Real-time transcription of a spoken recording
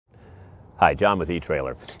Hi, John with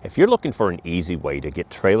eTrailer. If you're looking for an easy way to get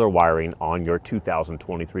trailer wiring on your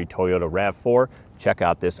 2023 Toyota RAV4, check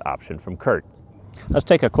out this option from Curt. Let's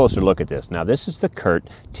take a closer look at this. Now, this is the Curt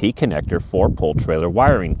T-Connector 4-pole trailer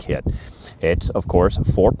wiring kit. It's, of course, a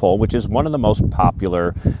 4-pole, which is one of the most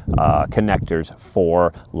popular connectors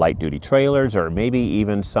for light-duty trailers, or maybe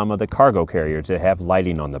even some of the cargo carriers that have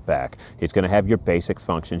lighting on the back. It's going to have your basic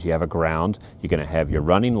functions. You have a ground, you're going to have your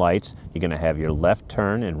running lights, you're going to have your left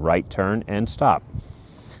turn and right turn and stop.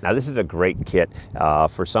 Now, this is a great kit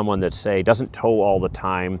for someone that, say, doesn't tow all the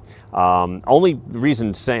time. Only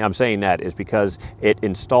reason I'm saying that is because it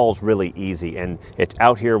installs really easy, and it's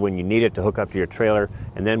out here when you need it to hook up to your trailer,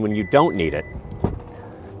 and then when you don't need it,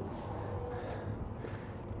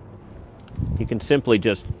 you can simply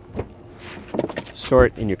just store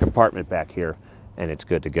it in your compartment back here, and it's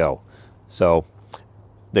good to go. So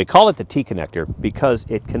they call it the T-Connector because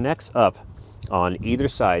it connects up on either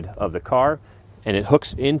side of the car, and it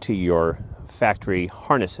hooks into your factory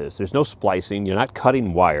harnesses. There's no splicing, you're not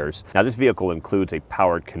cutting wires. Now, this vehicle includes a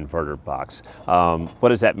powered converter box. What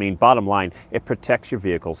does that mean? Bottom line, it protects your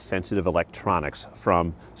vehicle's sensitive electronics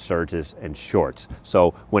from surges and shorts.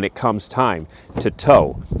 So when it comes time to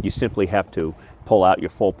tow, you simply have to pull out your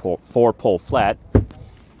 4-pole flat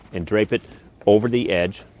and drape it over the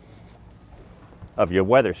edge of your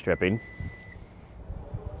weather stripping.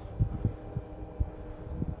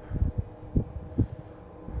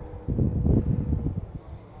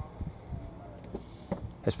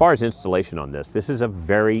 As far as installation on this is a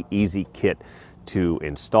very easy kit to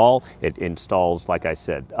install. It installs, like I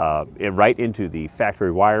said, right into the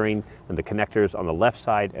factory wiring and the connectors on the left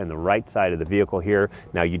side and the right side of the vehicle here.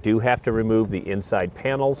 Now, you do have to remove the inside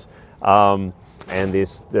panels and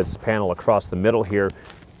this panel across the middle here.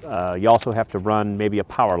 You also have to run maybe a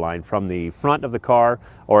power line from the front of the car,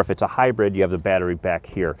 or if it's a hybrid, you have the battery back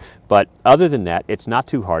here. But other than that, it's not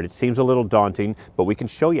too hard. It seems a little daunting, but we can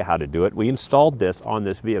show you how to do it. We installed this on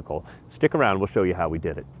this vehicle. Stick around, we'll show you how we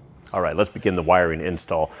did it. All right, let's begin the wiring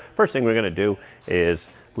install. First thing we're going to do is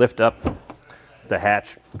lift up the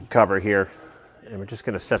hatch cover here, and we're just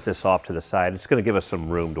going to set this off to the side. It's going to give us some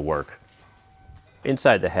room to work.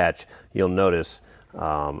 Inside the hatch, you'll notice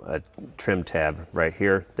a trim tab right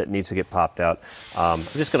here that needs to get popped out. I'm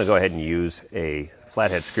just going to go ahead and use a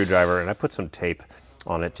flathead screwdriver, and I put some tape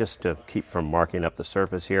on it just to keep from marking up the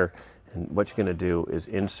surface here. And what you're going to do is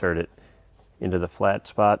insert it into the flat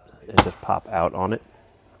spot and just pop out on it,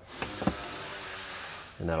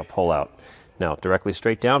 and that'll pull out. Now, directly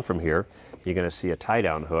straight down from here, you're going to see a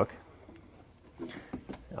tie-down hook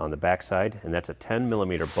on the back side, and that's a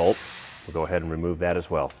 10mm bolt. We'll go ahead and remove that as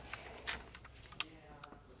well.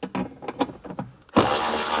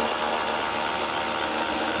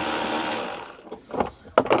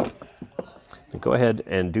 Go ahead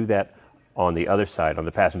and do that on the other side, on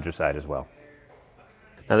the passenger side as well.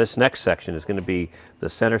 Now, this next section is going to be the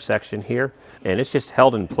center section here, and it's just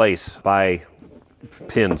held in place by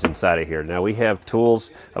pins inside of here. Now, we have tools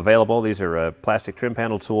available. These are plastic trim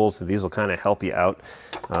panel tools. These will kind of help you out.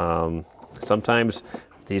 Sometimes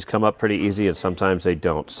these come up pretty easy and sometimes they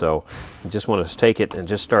don't. So you just want to take it and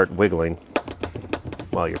just start wiggling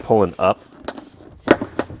while you're pulling up.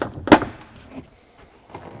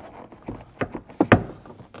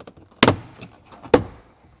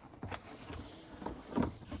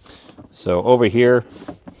 So over here,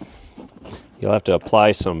 you'll have to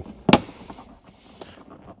apply some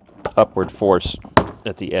upward force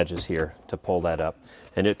at the edges here to pull that up.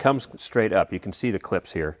 And it comes straight up. You can see the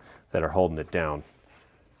clips here that are holding it down.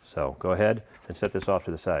 So go ahead and set this off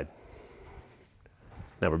to the side.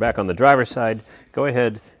 Now we're back on the driver's side. Go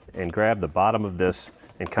ahead and grab the bottom of this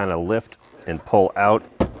and kind of lift and pull out.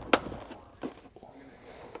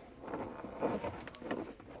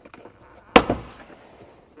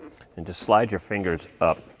 And just slide your fingers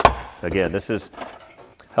up. Again, this is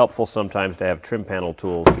helpful sometimes to have trim panel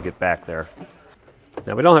tools to get back there.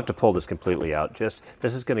 Now, we don't have to pull this completely out. Just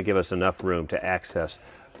this is going to give us enough room to access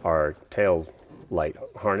our tail light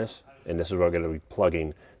harness, and this is where we're going to be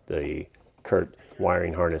plugging the Curt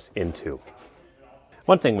wiring harness into.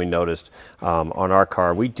 One thing we noticed on our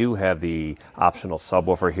car, we do have the optional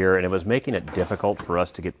subwoofer here, and it was making it difficult for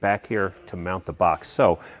us to get back here to mount the box.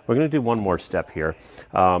 So we're going to do one more step here,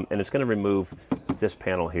 and it's going to remove this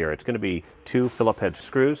panel here. It's going to be 2 Phillips head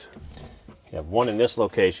screws. You have one in this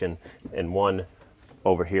location and one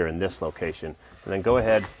over here in this location. And then go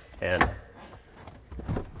ahead and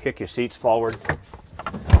kick your seats forward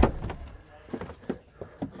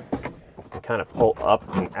and kind of pull up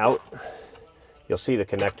and out. You'll see the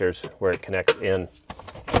connectors where it connects in,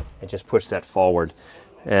 and just push that forward,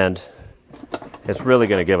 and it's really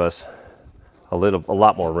going to give us a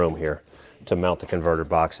lot more room here to mount the converter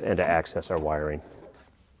box and to access our wiring.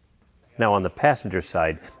 Now on the passenger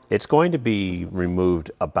side, it's going to be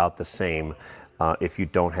removed about the same if you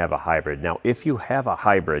don't have a hybrid. Now, if you have a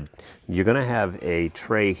hybrid, you're going to have a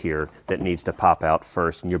tray here that needs to pop out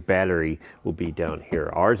first, and your battery will be down here.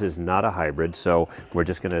 Ours is not a hybrid, so we're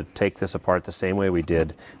just going to take this apart the same way we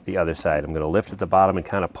did the other side. I'm going to lift at the bottom and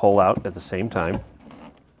kind of pull out at the same time.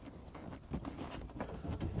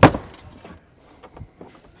 And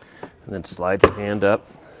then slide your hand up.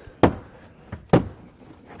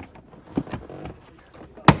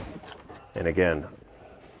 And again,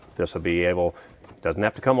 this will be able, doesn't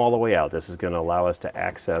have to come all the way out. This is going to allow us to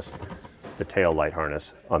access the tail light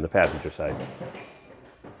harness on the passenger side.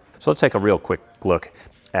 So let's take a real quick look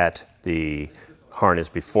at the harness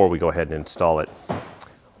before we go ahead and install it.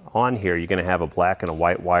 On here, you're going to have a black and a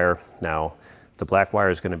white wire. Now, the black wire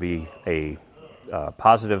is going to be a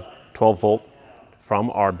positive 12 volt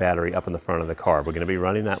from our battery up in the front of the car. We're going to be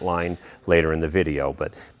running that line later in the video,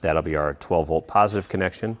 but that'll be our 12 volt positive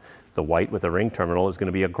connection. The white with the ring terminal is going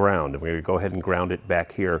to be a ground, and we're going to go ahead and ground it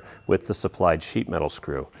back here with the supplied sheet metal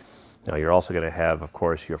screw. Now you're also going to have, of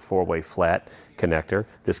course, your 4-way flat connector.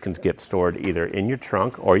 This can get stored either in your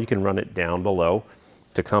trunk or you can run it down below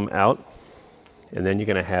to come out. And then you're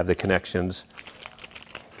going to have the connections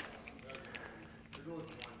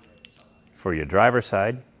for your driver's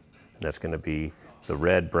side. And that's going to be the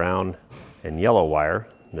red, brown, and yellow wire.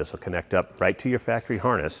 And this will connect up right to your factory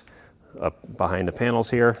harness up behind the panels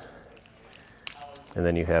here. And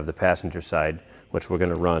then you have the passenger side, which we're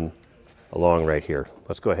going to run along right here.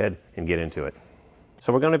 Let's go ahead and get into it.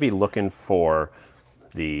 So we're going to be looking for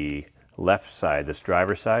the left side, this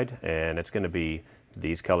driver's side, and it's going to be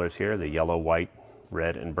these colors here, the yellow, white,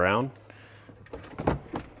 red, and brown.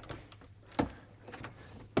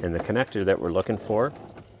 And the connector that we're looking for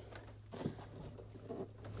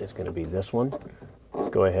is going to be this one.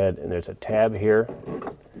 Go ahead, and there's a tab here.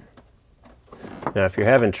 Now, if you're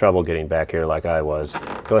having trouble getting back here like I was,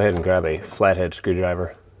 go ahead and grab a flathead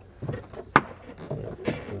screwdriver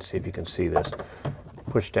and see if you can see this.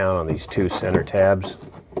 Push down on these two center tabs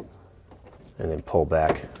and then pull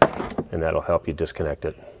back, and that'll help you disconnect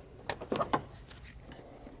it.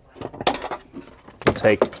 We'll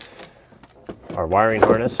take our wiring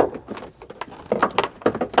harness,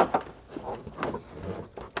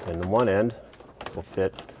 and the one end will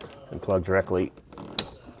fit and plug directly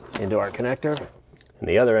into our connector, and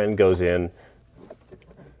the other end goes in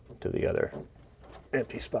to the other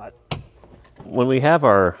empty spot. When we have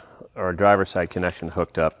our driver's side connection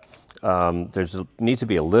hooked up, needs to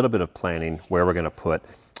be a little bit of planning where we're going to put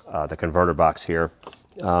the converter box here,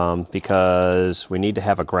 because we need to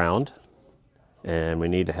have a ground and we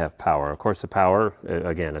need to have power. Of course, the power,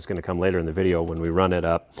 again, it's going to come later in the video when we run it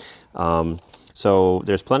up. So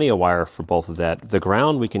there's plenty of wire for both of that. The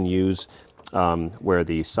ground we can use where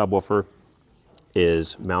the subwoofer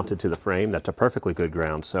is mounted to the frame. That's a perfectly good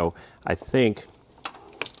ground. So I think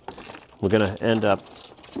we're going to end up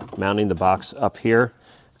mounting the box up here.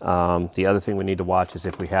 The other thing we need to watch is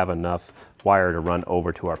if we have enough wire to run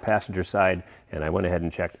over to our passenger side, and I went ahead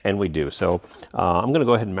and checked, and we do. So I'm going to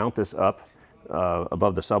go ahead and mount this up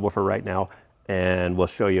above the subwoofer right now, and we'll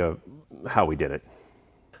show you how we did it.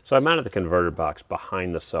 So I mounted the converter box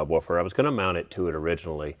behind the subwoofer. I was going to mount it to it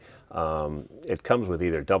originally. It comes with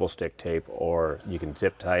either double stick tape or you can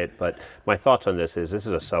zip tie it, but my thoughts on this is a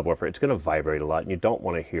subwoofer. It's going to vibrate a lot, and you don't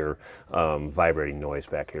want to hear vibrating noise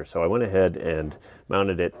back here. So I went ahead and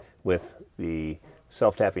mounted it with the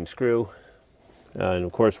self-tapping screw. And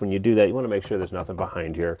of course, when you do that, you want to make sure there's nothing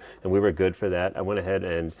behind here, and we were good for that. I went ahead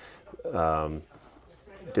and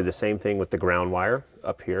did the same thing with the ground wire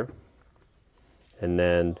up here, and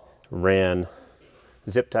then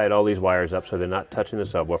zip tied all these wires up so they're not touching the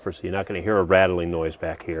subwoofer, so you're not going to hear a rattling noise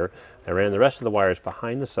back here. I ran the rest of the wires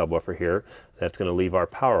behind the subwoofer here. That's going to leave our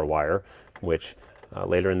power wire, which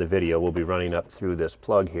later in the video we'll be running up through this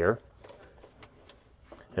plug here.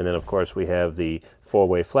 And then of course we have the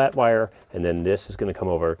 4-way flat wire, and then this is going to come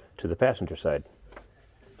over to the passenger side.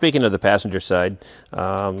 Speaking of the passenger side,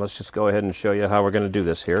 let's just go ahead and show you how we're going to do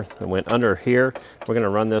this here. I went under here. We're going to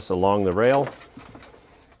run this along the rail,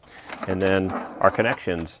 and then our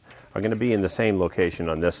connections are going to be in the same location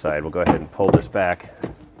on this side. We'll go ahead and pull this back,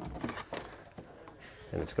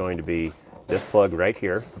 and it's going to be this plug right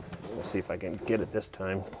here. We'll see if I can get it this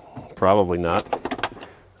time. Probably not.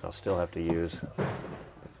 I'll still have to use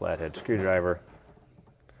the flathead screwdriver.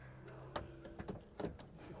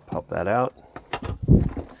 Pop that out.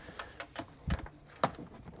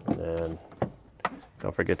 And then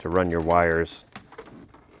don't forget to run your wires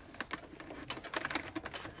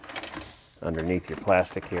underneath your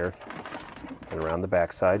plastic here and around the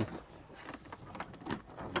back side.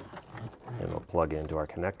 And we'll plug into our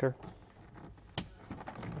connector.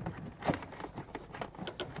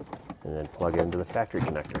 And then plug into the factory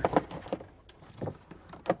connector.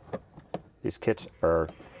 These kits are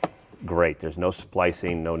great. There's no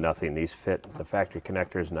splicing, no nothing. These fit the factory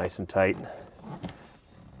connectors nice and tight,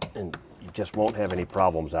 and you just won't have any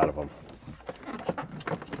problems out of them.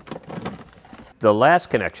 The last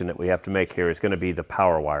connection that we have to make here is going to be the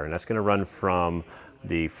power wire, and that's going to run from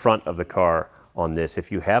the front of the car on this.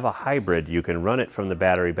 If you have a hybrid, you can run it from the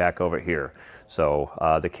battery back over here. So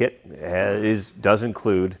the kit does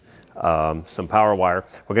include some power wire.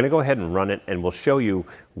 We're going to go ahead and run it, and we'll show you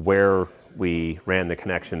where we ran the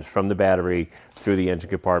connections from the battery through the engine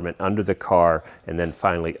compartment, under the car, and then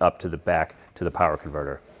finally up to the back to the power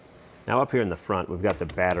converter. Now up here in the front, we've got the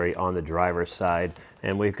battery on the driver's side,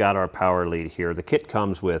 and we've got our power lead here. The kit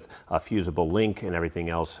comes with a fusible link and everything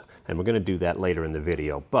else, and we're going to do that later in the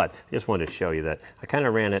video. But I just wanted to show you that I kind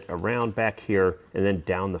of ran it around back here and then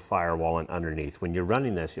down the firewall and underneath. When you're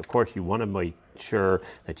running this, of course, you want to make sure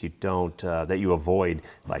that you don't, that you avoid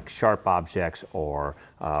like sharp objects or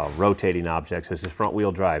rotating objects. This is front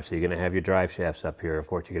wheel drive, so you're going to have your drive shafts up here. Of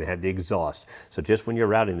course, you're going to have the exhaust. So just when you're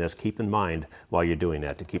routing this, keep in mind while you're doing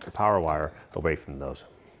that to keep the power wire away from those.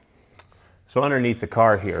 So underneath the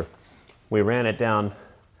car here, we ran it down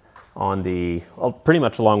on the, well, pretty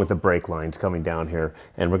much along with the brake lines coming down here,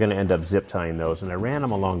 and we're going to end up zip tying those. And I ran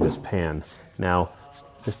them along this pan. Now,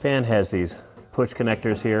 this pan has these push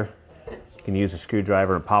connectors here. You can use a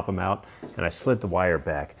screwdriver and pop them out, and I slid the wire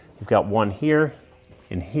back. You've got one here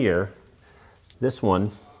and here. This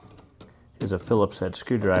one is a Phillips head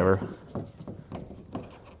screwdriver.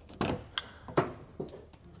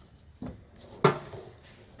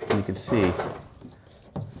 And you can see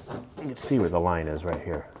where the line is right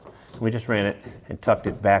here. We just ran it and tucked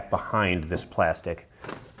it back behind this plastic.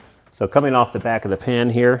 So coming off the back of the pan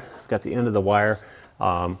here, we've got the end of the wire.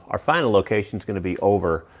 Our final location is going to be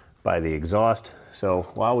over by the exhaust. So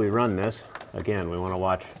while we run this, again, we want to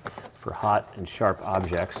watch for hot and sharp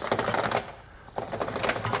objects.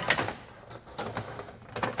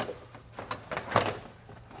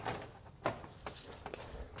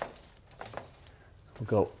 We'll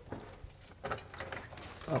go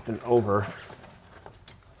up and over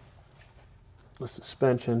the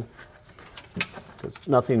suspension because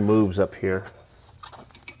nothing moves up here.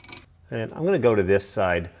 And I'm going to go to this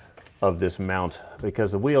side of this mount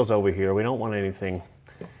because the wheel's over here. We don't want anything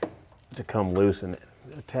to come loose and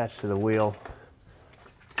attach to the wheel.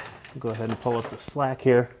 We'll go ahead and pull up the slack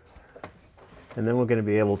here, and then we're going to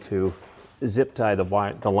be able to zip tie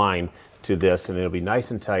the line to this, and it'll be nice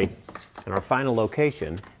and tight. And our final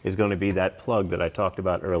location is going to be that plug that I talked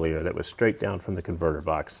about earlier that was straight down from the converter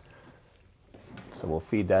box. So we'll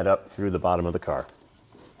feed that up through the bottom of the car.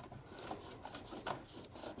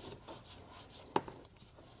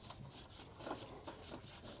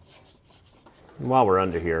 And while we're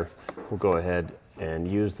under here, we'll go ahead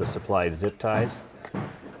and use the supplied zip ties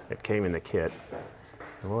that came in the kit.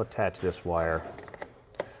 And we'll attach this wire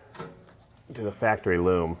to the factory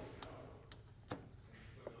loom.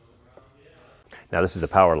 Now this is the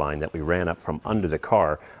power line that we ran up from under the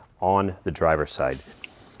car on the driver's side.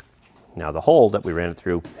 Now the hole that we ran it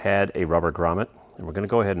through had a rubber grommet, and we're going to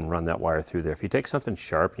go ahead and run that wire through there. If you take something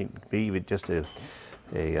sharp, maybe just a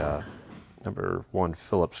number 1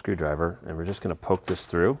 Phillips screwdriver, and we're just going to poke this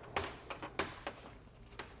through.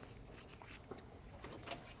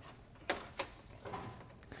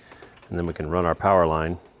 And then we can run our power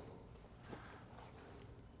line,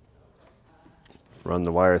 run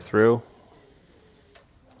the wire through,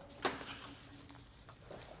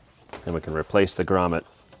 and we can replace the grommet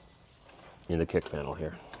in the kick panel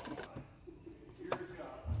here.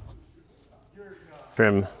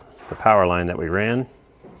 Trim the power line that we ran.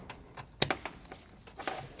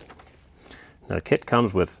 Now the kit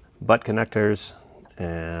comes with butt connectors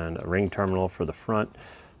and a ring terminal for the front,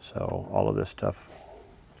 so all of this stuff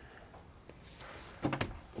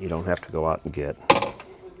you don't have to go out and get.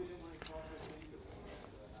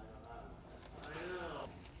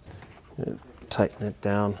 Tighten it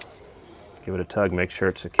down, give it a tug, make sure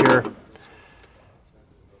it's secure.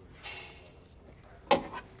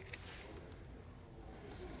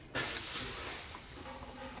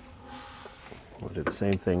 We'll do the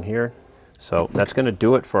same thing here. So that's going to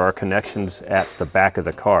do it for our connections at the back of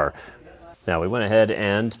the car. Now we went ahead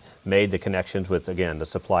and made the connections with, again, the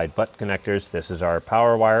supplied butt connectors. This is our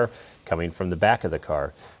power wire coming from the back of the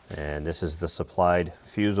car. And this is the supplied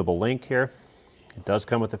fusible link here. It does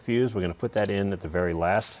come with a fuse. We're going to put that in at the very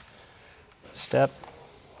last step.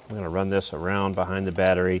 I'm going to run this around behind the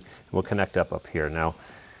battery, and we'll connect up here. Now,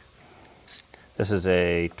 this is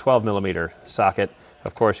a 12 millimeter socket.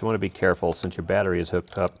 Of course, you want to be careful since your battery is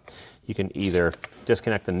hooked up. You can either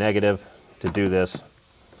disconnect the negative to do this,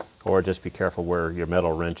 or just be careful where your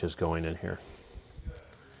metal wrench is going in here.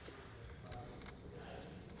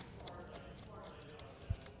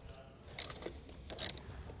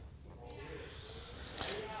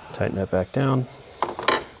 Tighten that back down.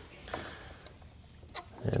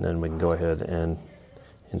 And then we can go ahead and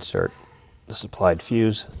insert the supplied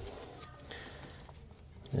fuse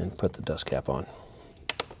and put the dust cap on.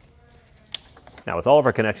 Now, with all of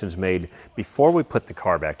our connections made, before we put the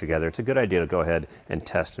car back together, it's a good idea to go ahead and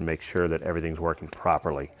test and make sure that everything's working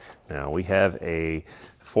properly. Now, we have a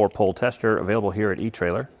 4-pole tester available here at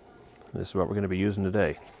eTrailer. This is what we're going to be using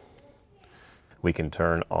today. We can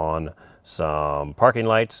turn on some parking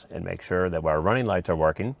lights and make sure that our running lights are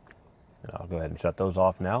working. And I'll go ahead and shut those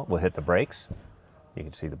off now. We'll hit the brakes. You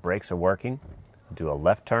can see the brakes are working. Do a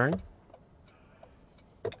left turn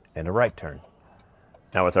and a right turn.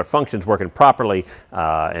 Now, with our functions working properly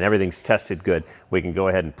and everything's tested good, we can go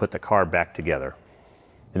ahead and put the car back together.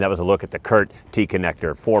 And that was a look at the Curt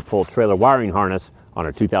T-Connector 4-pole trailer wiring harness on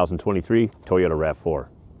our 2023 Toyota RAV4.